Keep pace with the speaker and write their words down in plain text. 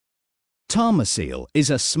Tarmaseal is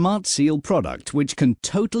a smart seal product which can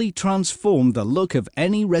totally transform the look of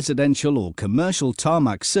any residential or commercial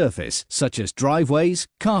tarmac surface such as driveways,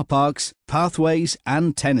 car parks, pathways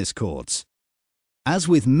and tennis courts. As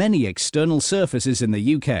with many external surfaces in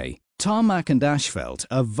the UK, tarmac and asphalt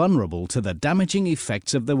are vulnerable to the damaging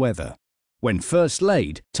effects of the weather. When first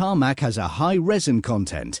laid, tarmac has a high resin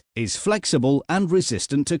content, is flexible and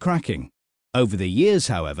resistant to cracking. Over the years,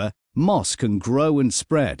 however, moss can grow and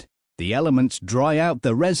spread. The elements dry out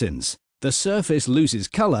the resins. The surface loses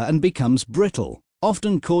colour and becomes brittle,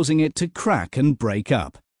 often causing it to crack and break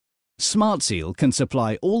up. SmartSeal can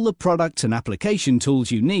supply all the products and application tools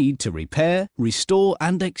you need to repair, restore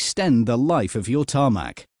and extend the life of your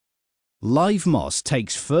tarmac. Live moss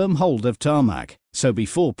takes firm hold of tarmac, so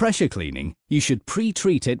before pressure cleaning, you should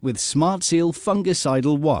pre-treat it with SmartSeal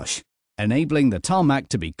fungicidal wash, enabling the tarmac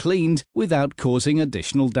to be cleaned without causing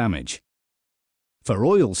additional damage. For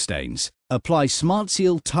oil stains, apply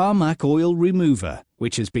SmartSeal Tarmac Oil Remover,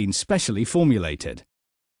 which has been specially formulated.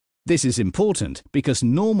 This is important because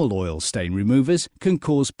normal oil stain removers can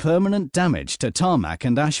cause permanent damage to tarmac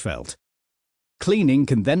and asphalt. Cleaning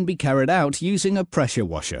can then be carried out using a pressure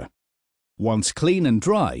washer. Once clean and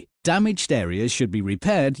dry, damaged areas should be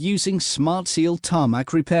repaired using SmartSeal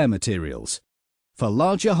Tarmac repair materials. For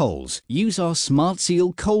larger holes, use our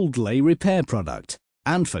SmartSeal Cold Lay repair product.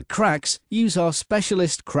 And for cracks, use our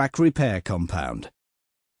specialist crack repair compound.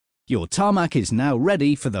 Your tarmac is now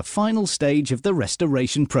ready for the final stage of the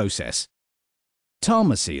restoration process.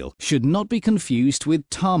 Tarmaseal should not be confused with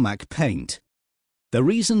tarmac paint. The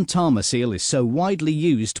reason Tarmaseal is so widely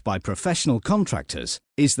used by professional contractors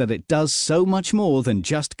is that it does so much more than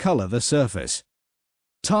just colour the surface.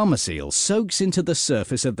 Tarmaseal soaks into the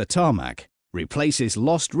surface of the tarmac, replaces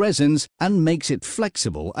lost resins and makes it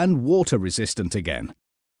flexible and water resistant again.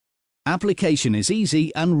 Application is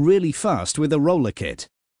easy and really fast with a roller kit,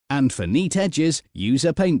 and for neat edges use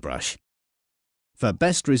a paintbrush. For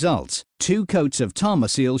best results, 2 coats of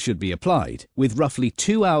Tarmaseal should be applied, with roughly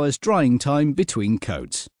 2 hours drying time between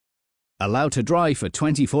coats. Allow to dry for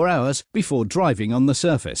 24 hours before driving on the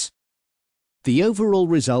surface. The overall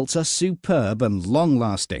results are superb and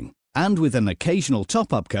long-lasting, and with an occasional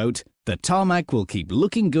top-up coat, the tarmac will keep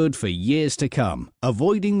looking good for years to come,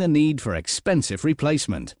 avoiding the need for expensive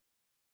replacement.